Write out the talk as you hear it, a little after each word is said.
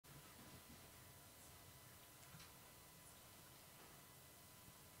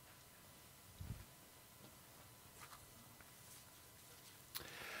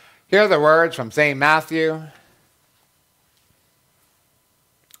Here are the words from St. Matthew,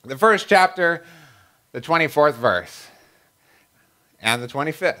 the first chapter, the 24th verse, and the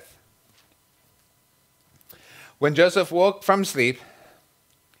 25th. When Joseph woke from sleep,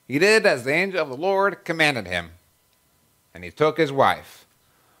 he did as the angel of the Lord commanded him, and he took his wife.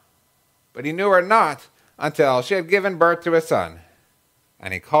 But he knew her not until she had given birth to a son,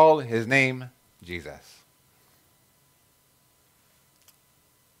 and he called his name Jesus.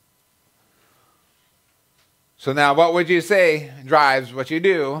 So now, what would you say drives what you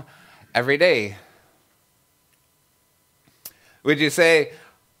do every day? Would you say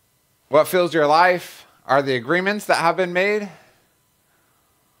what fills your life are the agreements that have been made?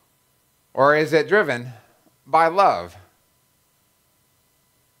 Or is it driven by love?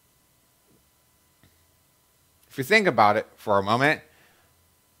 If you think about it for a moment,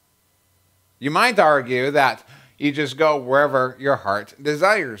 you might argue that you just go wherever your heart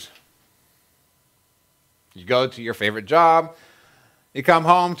desires. You go to your favorite job, you come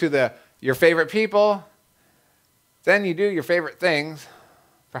home to your favorite people, then you do your favorite things,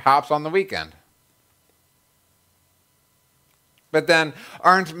 perhaps on the weekend. But then,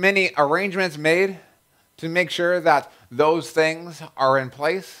 aren't many arrangements made to make sure that those things are in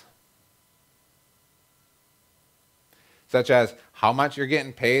place? Such as how much you're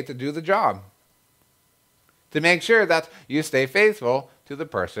getting paid to do the job. To make sure that you stay faithful to the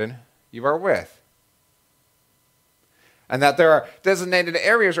person you are with. And that there are designated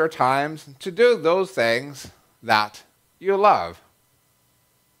areas or times to do those things that you love.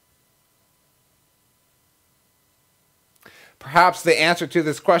 Perhaps the answer to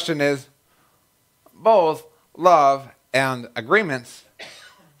this question is both love and agreements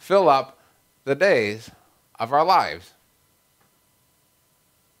fill up the days of our lives.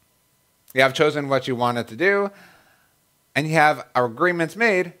 You have chosen what you wanted to do, and you have agreements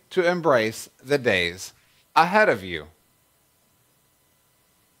made to embrace the days ahead of you.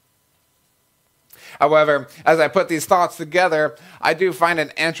 However, as I put these thoughts together, I do find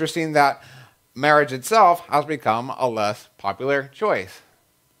it interesting that marriage itself has become a less popular choice.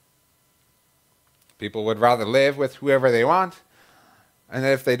 People would rather live with whoever they want, and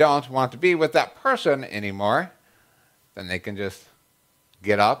if they don't want to be with that person anymore, then they can just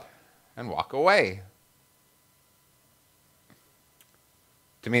get up and walk away.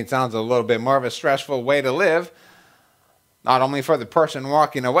 To me, it sounds a little bit more of a stressful way to live, not only for the person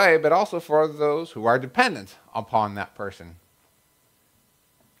walking away, but also for those who are dependent upon that person.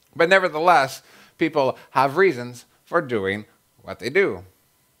 But nevertheless, people have reasons for doing what they do.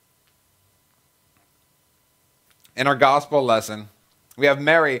 In our gospel lesson, we have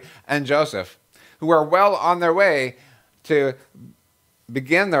Mary and Joseph, who are well on their way to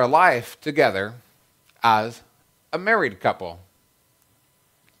begin their life together as a married couple.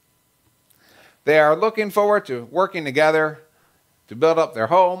 They are looking forward to working together to build up their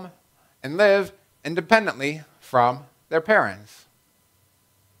home and live independently from their parents.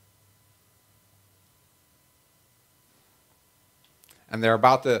 And they're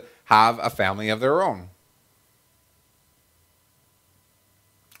about to have a family of their own.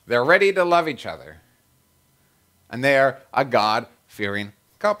 They're ready to love each other. And they are a God-fearing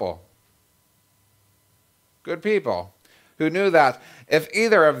couple. Good people who knew that if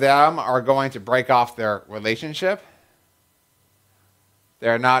either of them are going to break off their relationship,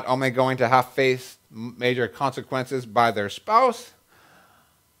 they're not only going to have faced major consequences by their spouse,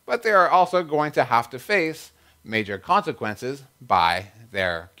 but they are also going to have to face major consequences by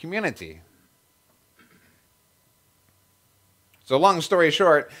their community. So long story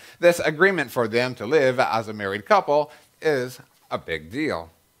short, this agreement for them to live as a married couple is a big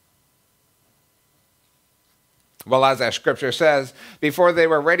deal. Well, as our scripture says, before they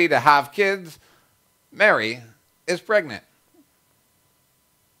were ready to have kids, Mary is pregnant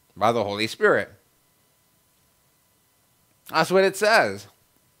by the Holy Spirit. That's what it says.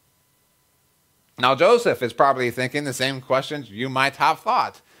 Now, Joseph is probably thinking the same questions you might have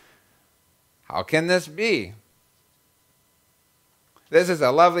thought. How can this be? This is a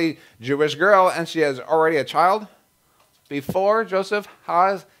lovely Jewish girl, and she is already a child before Joseph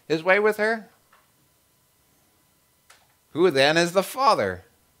has his way with her. Who then is the father?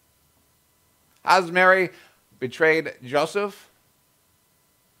 Has Mary betrayed Joseph?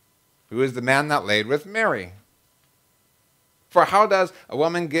 Who is the man that laid with Mary? For how does a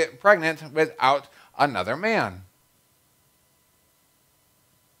woman get pregnant without another man?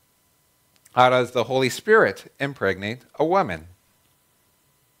 How does the Holy Spirit impregnate a woman?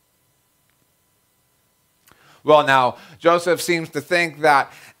 Well, now, Joseph seems to think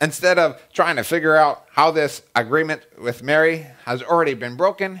that instead of trying to figure out how this agreement with Mary has already been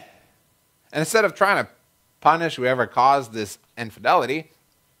broken, And instead of trying to punish whoever caused this infidelity,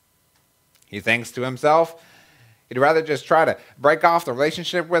 he thinks to himself, he'd rather just try to break off the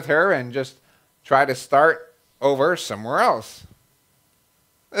relationship with her and just try to start over somewhere else.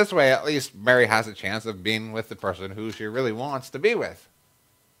 This way, at least Mary has a chance of being with the person who she really wants to be with.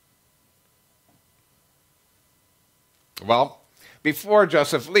 Well, before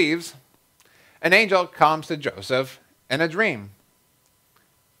Joseph leaves, an angel comes to Joseph in a dream,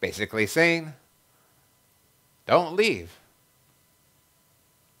 basically saying, don't leave.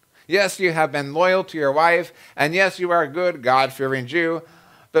 Yes, you have been loyal to your wife, and yes, you are a good, God-fearing Jew,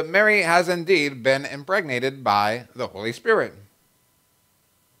 but Mary has indeed been impregnated by the Holy Spirit.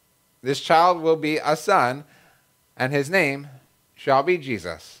 This child will be a son, and his name shall be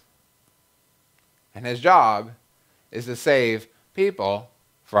Jesus. And his job is to save people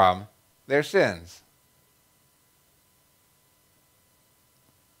from their sins.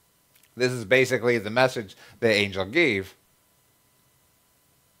 This is basically the message the angel gave.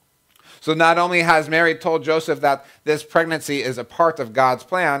 So not only has Mary told Joseph that this pregnancy is a part of God's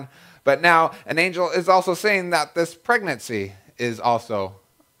plan, but now an angel is also saying that this pregnancy is also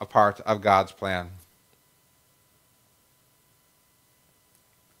a part of God's plan.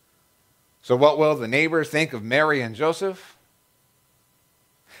 So what will the neighbors think of Mary and Joseph?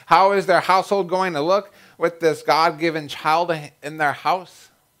 How is their household going to look with this God-given child in their house?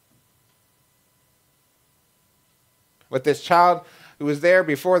 With this child who was there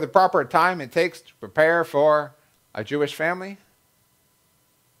before the proper time it takes to prepare for a Jewish family?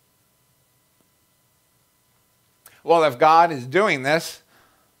 Well, if God is doing this,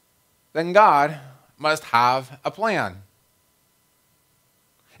 then God must have a plan.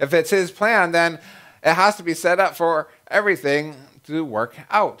 If it's his plan, then it has to be set up for everything to work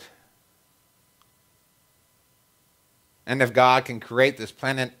out. And if God can create this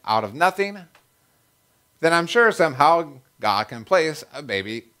planet out of nothing, then I'm sure somehow God can place a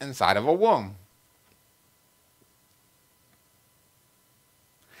baby inside of a womb.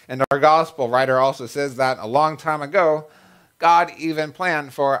 And our gospel writer also says that a long time ago, God even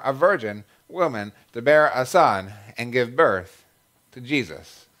planned for a virgin woman to bear a son and give birth to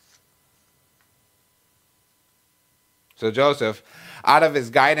Jesus. So Joseph, out of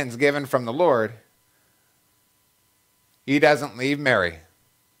his guidance given from the Lord, he doesn't leave Mary.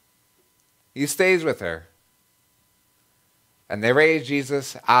 He stays with her. And they raise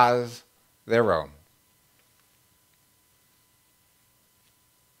Jesus as their own.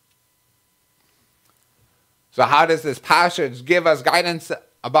 So how does this passage give us guidance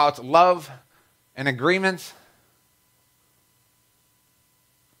about love and agreement?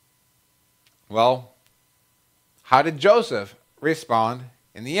 Well, how did Joseph respond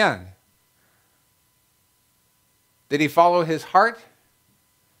in the end? Did he follow his heart?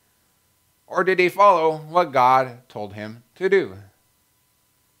 Or did he follow what God told him to do?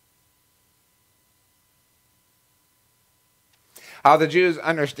 How the Jews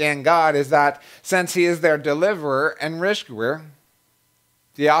understand God is that since he is their deliverer and rescuer,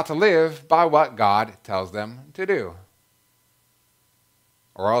 they ought to live by what God tells them to do.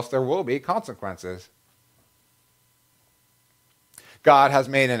 Or else there will be consequences. God has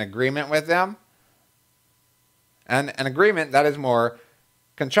made an agreement with them, and an agreement that is more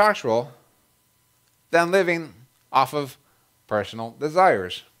contractual than living off of personal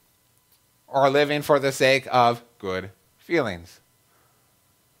desires or living for the sake of good feelings.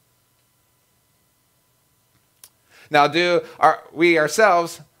 Now, do we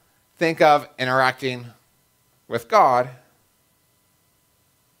ourselves think of interacting with God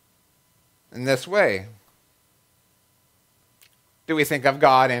in this way? Do we think of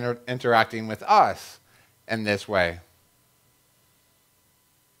God interacting with us in this way?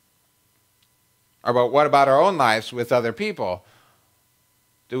 Or what about our own lives with other people?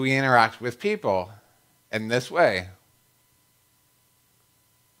 Do we interact with people in this way?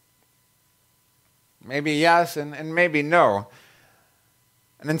 Maybe yes and maybe no.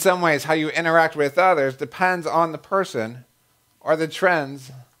 And in some ways, how you interact with others depends on the person or the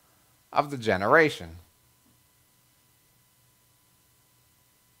trends of the generation.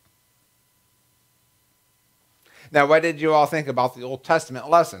 Now, what did you all think about the Old Testament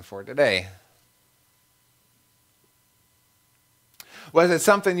lesson for today? Was it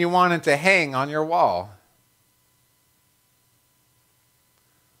something you wanted to hang on your wall?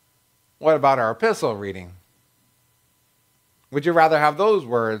 What about our epistle reading? Would you rather have those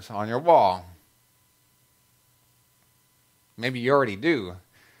words on your wall? Maybe you already do.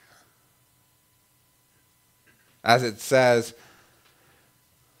 As it says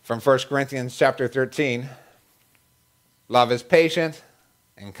from 1 Corinthians chapter 13, love is patient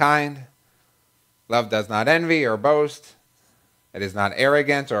and kind. Love does not envy or boast. It is not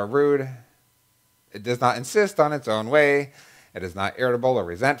arrogant or rude. It does not insist on its own way. It is not irritable or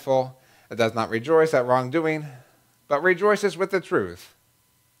resentful. It does not rejoice at wrongdoing, but rejoices with the truth.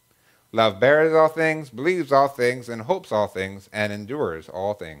 Love bears all things, believes all things, and hopes all things, and endures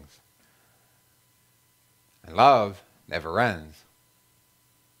all things. And love never ends.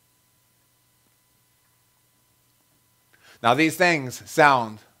 Now these things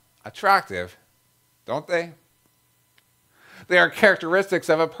sound attractive, don't they? They are characteristics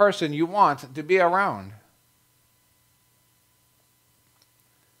of a person you want to be around.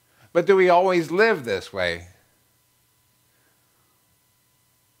 But do we always live this way?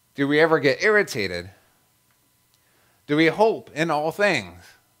 Do we ever get irritated? Do we hope in all things?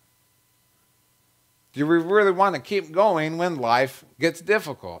 Do we really want to keep going when life gets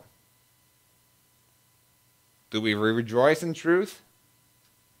difficult? Do we rejoice in truth?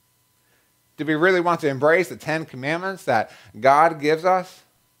 Do we really want to embrace the 10 commandments that God gives us?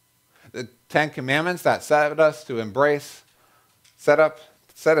 The 10 commandments that set us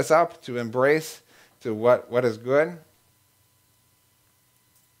up to embrace to what is good?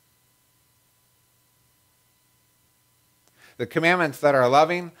 The commandments that are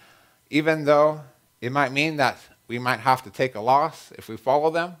loving, even though it might mean that we might have to take a loss if we follow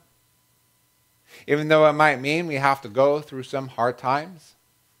them. Even though it might mean we have to go through some hard times.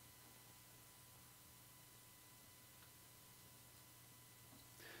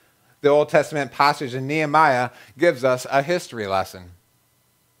 The Old Testament passage in Nehemiah gives us a history lesson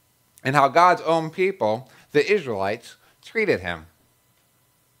in how God's own people, the Israelites, treated him.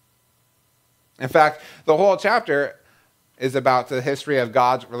 In fact, the whole chapter is about the history of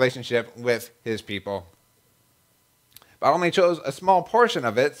God's relationship with his people. But I only chose a small portion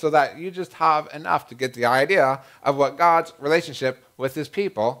of it so that you just have enough to get the idea of what God's relationship with his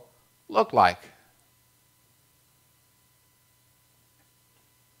people looked like.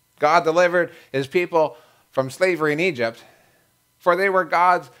 God delivered his people from slavery in Egypt, for they were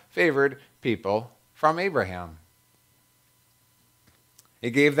God's favored people from Abraham.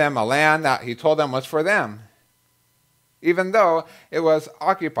 He gave them a land that he told them was for them, even though it was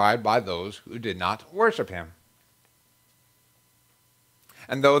occupied by those who did not worship him.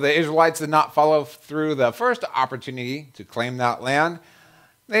 And though the Israelites did not follow through the first opportunity to claim that land,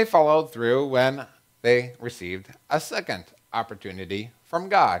 they followed through when they received a second opportunity from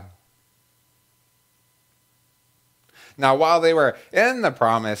God. Now, while they were in the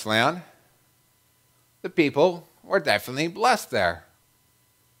promised land, the people were definitely blessed there.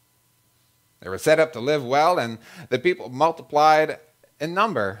 They were set up to live well, and the people multiplied in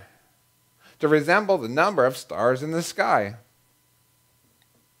number to resemble the number of stars in the sky.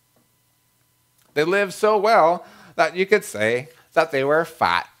 They lived so well that you could say that they were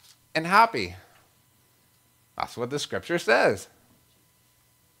fat and happy. That's what the scripture says.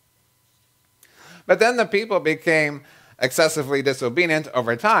 But then the people became excessively disobedient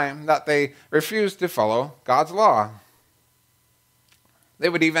over time, that they refused to follow God's law. They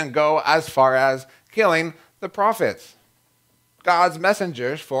would even go as far as killing the prophets, God's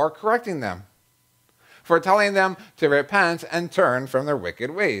messengers, for correcting them, for telling them to repent and turn from their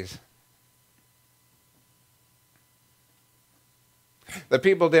wicked ways. The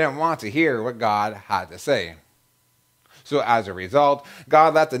people didn't want to hear what God had to say. So as a result,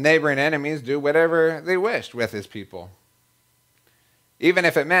 God let the neighboring enemies do whatever they wished with his people, even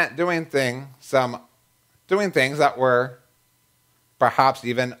if it meant doing things that were perhaps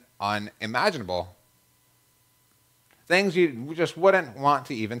even unimaginable. Things you just wouldn't want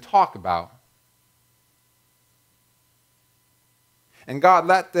to even talk about. And God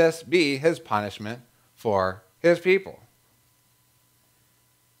let this be his punishment for his people.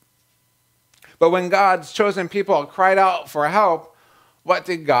 But when God's chosen people cried out for help, what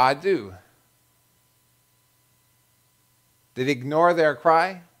did God do? Did he ignore their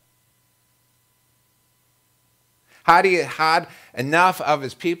cry? Had he had enough of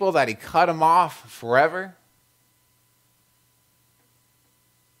his people that he cut them off forever?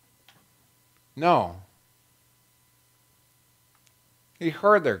 No. He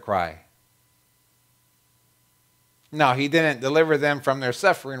heard their cry. No, he didn't deliver them from their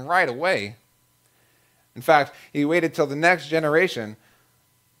suffering right away. In fact, he waited till the next generation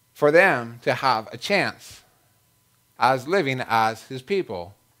for them to have a chance as living as his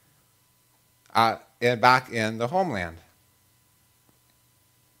people back in the homeland.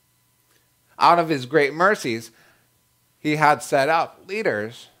 Out of his great mercies, he had set up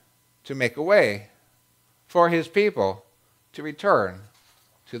leaders to make a way for his people to return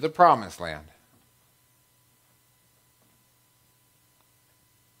to the promised land.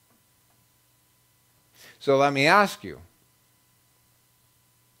 So let me ask you,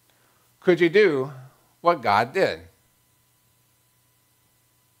 could you do what God did?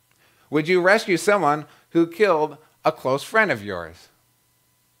 Would you rescue someone who killed a close friend of yours?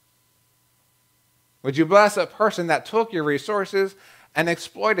 Would you bless a person that took your resources and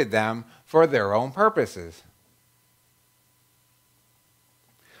exploited them for their own purposes?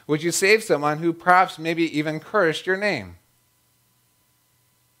 Would you save someone who perhaps maybe even cursed your name?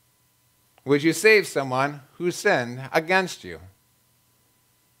 Would you save someone who sinned against you?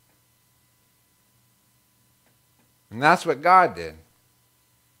 And that's what God did.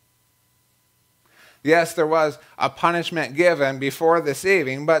 Yes, there was a punishment given before the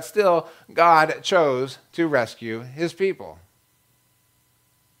saving, but still God chose to rescue his people.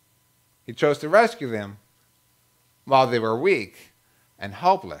 He chose to rescue them while they were weak and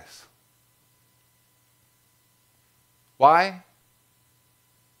helpless. Why?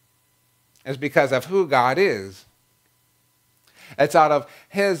 It's because of who God is. It's out of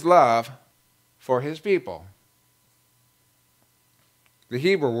his love for his people. The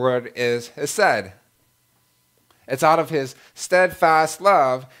Hebrew word is hesed. It's out of his steadfast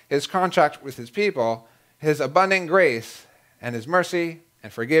love, his contract with his people, his abundant grace, and his mercy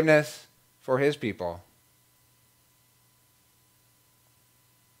and forgiveness for his people.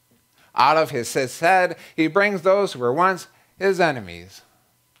 Out of his hesed, he brings those who were once his enemies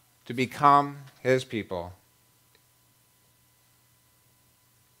to become his people.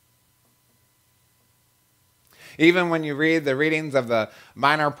 Even when you read the readings of the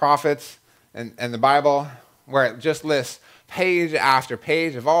minor prophets in the Bible, where it just lists page after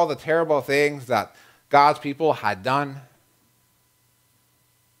page of all the terrible things that God's people had done,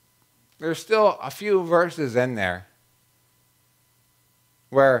 there's still a few verses in there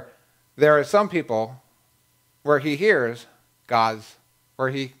where there are some people where he hears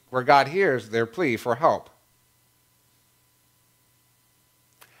where God hears their plea for help.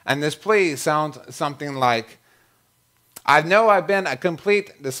 And this plea sounds something like, I know I've been a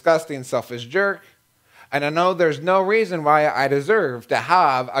complete, disgusting, selfish jerk, and I know there's no reason why I deserve to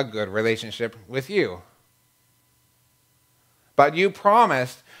have a good relationship with you. But you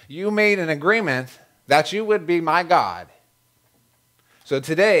promised, you made an agreement that you would be my God. So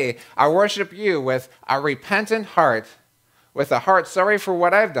today, I worship you with a repentant heart, with a heart sorry for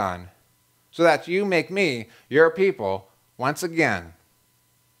what I've done, so that you make me your people once again.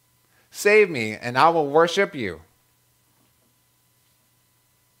 Save me, and I will worship you.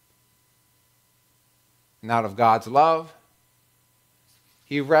 And out of God's love,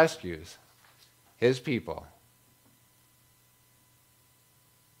 he rescues his people.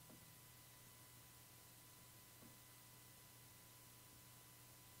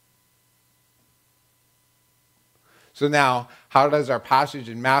 So now, how does our passage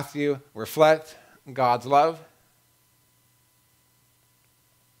in Matthew reflect God's love?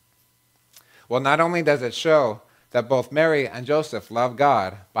 Well, not only does it show that both Mary and Joseph loved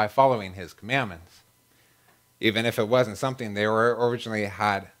God by following his commandments, even if it wasn't something they originally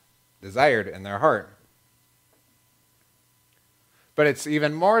had desired in their heart. But it's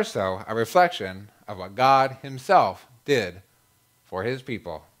even more so a reflection of what God himself did for his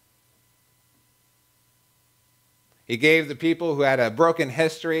people. He gave the people who had a broken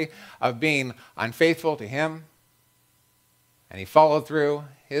history of being unfaithful to him, and he followed through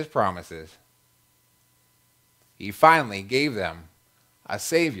his promises. He finally gave them a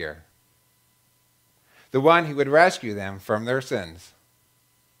Savior, the one who would rescue them from their sins,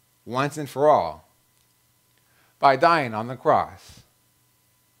 once and for all, by dying on the cross,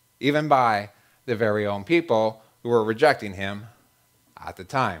 even by the very own people who were rejecting him at the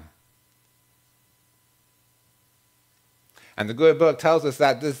time. And the good book tells us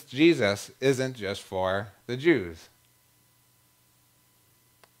that this Jesus isn't just for the Jews.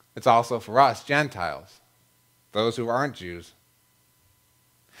 It's also for us, Gentiles, those who aren't Jews.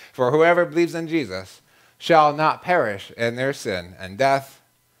 For whoever believes in Jesus shall not perish in their sin and death,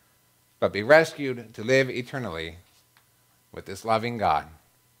 but be rescued to live eternally with this loving God.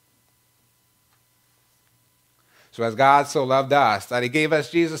 So as God so loved us that he gave us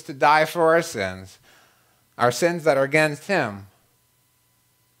Jesus to die for our sins that are against him,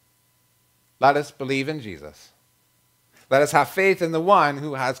 let us believe in Jesus. Let us have faith in the one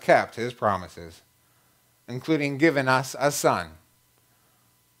who has kept his promises, including giving us a son,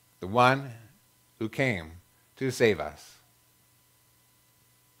 the one who came to save us.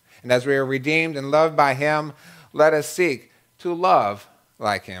 And as we are redeemed and loved by him, let us seek to love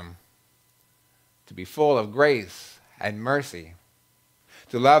like him, to be full of grace and mercy,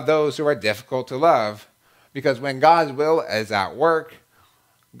 to love those who are difficult to love, because when God's will is at work,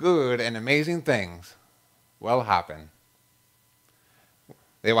 good and amazing things will happen.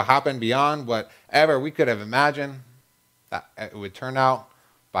 They will happen beyond whatever we could have imagined that it would turn out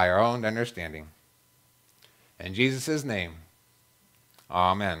by our own understanding. In Jesus' name,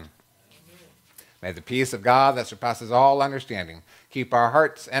 amen. May the peace of God that surpasses all understanding keep our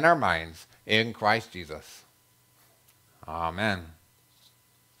hearts and our minds in Christ Jesus. Amen.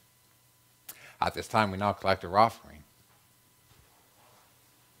 At this time, we now collect our offering.